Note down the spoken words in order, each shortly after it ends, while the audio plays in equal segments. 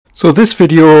So this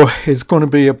video is going to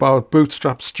be about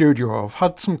Bootstrap Studio. I've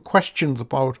had some questions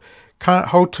about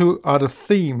how to add a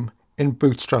theme in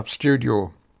Bootstrap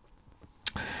Studio.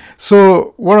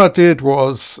 So what I did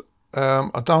was I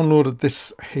downloaded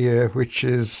this here, which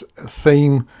is a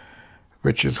theme,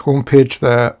 which is homepage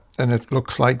there, and it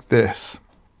looks like this.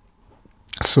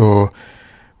 So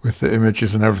with the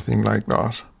images and everything like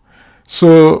that.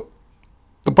 So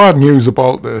the bad news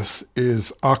about this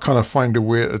is I can't find a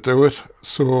way to do it.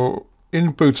 So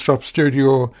in Bootstrap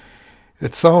Studio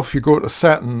itself, you go to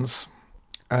settings,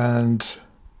 and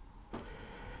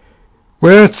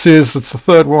where it says, it's the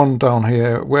third one down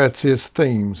here, where it says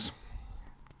themes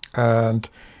and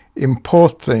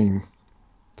import theme.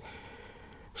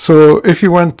 So if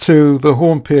you went to the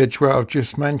home page where I've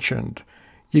just mentioned,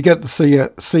 you get the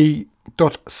c.css.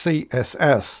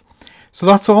 So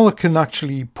that's all it can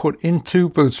actually put into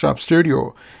Bootstrap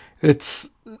Studio. There's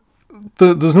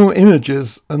no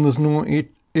images, and there's no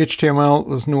HTML,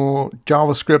 there's no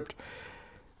JavaScript,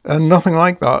 and nothing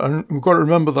like that. And we've got to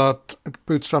remember that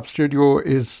Bootstrap Studio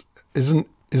is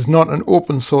not an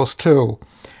open source tool,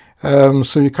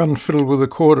 so you can't fiddle with the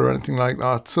code or anything like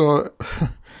that. So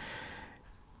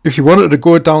if you wanted to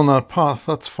go down that path,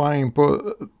 that's fine,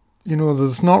 but you know,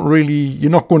 there's not really,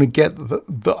 you're not going to get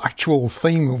the actual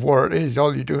theme of what it is.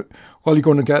 All you're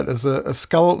going to get is a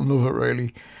skeleton of it,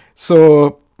 really.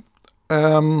 So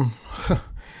there's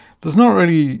not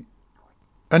really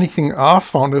anything I've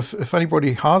found. If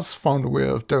anybody has found a way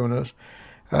of doing it,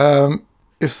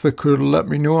 if they could let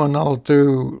me know, and I'll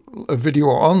do a video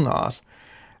on that.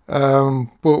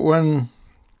 But when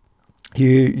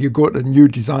you go to new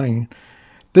design,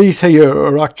 these here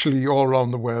are actually all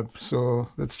around the web, so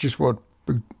that's just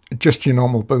your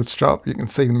normal Bootstrap. You can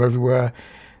see them everywhere,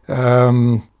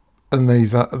 and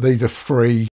these are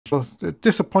free. It's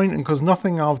disappointing because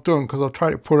nothing I've done, because I've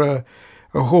tried to put a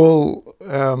whole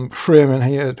frame in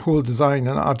here, whole design,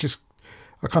 and I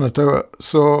can't do it.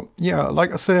 So yeah,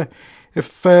 like I say,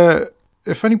 if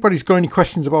anybody's got any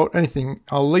questions about anything,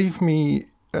 I'll leave me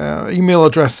email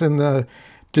address in the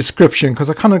description, because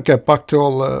I cannot get back to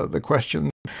all the questions.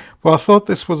 But I thought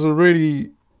this was a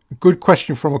really good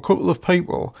question from a couple of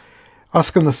people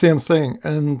asking the same thing.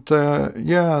 And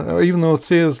yeah, even though it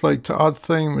says like to add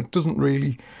theme, it doesn't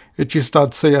really, it just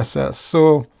adds CSS.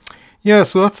 So yeah,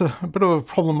 so that's a bit of a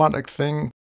problematic thing.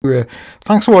 Anyway,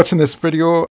 thanks for watching this video.